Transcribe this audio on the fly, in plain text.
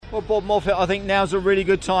Well, Bob Moffat, I think now's a really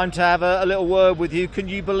good time to have a little word with you. Can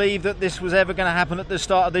you believe that this was ever going to happen at the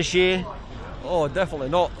start of this year? Oh, definitely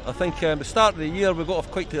not. I think the start of the year we got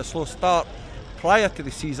off quite to a slow start prior to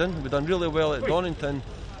the season. We'd done really well at Donington,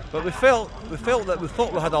 but we thought we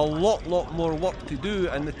had a lot more work to do,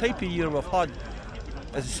 and the type of year we've had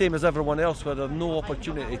is the same as everyone else, where there's no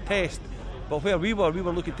opportunity to test. But where we were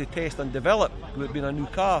looking to test and develop with being a new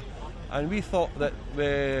car, and we thought that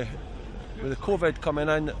with the COVID coming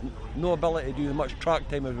in, no ability to do much track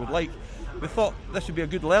time as we would like, we thought this would be a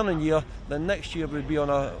good learning year. Then next year we'd be on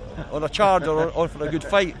a charge or on for a good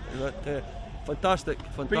fight. But, fantastic.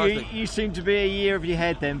 But you seem to be a year of your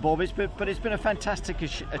head then, Bob. It's been a fantastic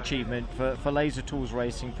achievement for Laser Tools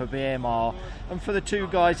Racing, for BMR, and for the two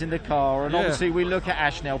guys in the car. And obviously we look at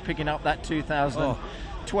Ashnell picking up that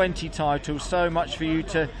 2020 title. So much for you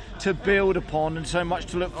to build upon, and so much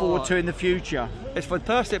to look forward to in the future. It's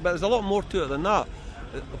fantastic, but there's a lot more to it than that.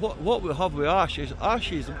 What we have with Ash is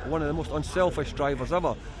one of the most unselfish drivers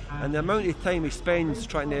ever, and the amount of time he spends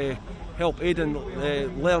trying to help Aidan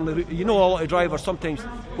learn the route. You know, a lot of drivers sometimes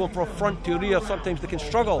going from front to rear, sometimes they can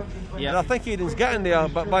struggle. Yeah. And I think Aidan's getting there,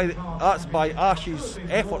 but that's by Ash's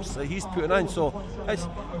efforts that he's putting in. So it's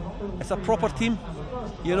a proper team.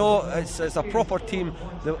 You know, it's a proper team.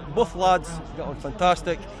 Both lads got on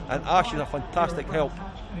fantastic, and Ash is a fantastic help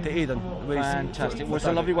to Aidan. Fantastic. Well, it's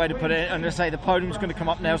a lovely way to put it. I'm going to say the podium's going to come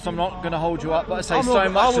up now, so I'm not going to hold you up, but I say so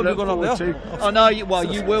much to look forward to. Oh no, you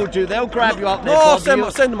will do. They'll grab you up there. No,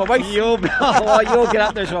 Bob. send them away. You'll get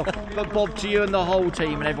up there as well. But Bob, to you and the whole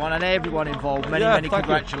team and everyone involved, many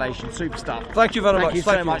congratulations. Super stuff. Thank you very much. Thank you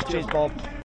so much. Cheers, Bob.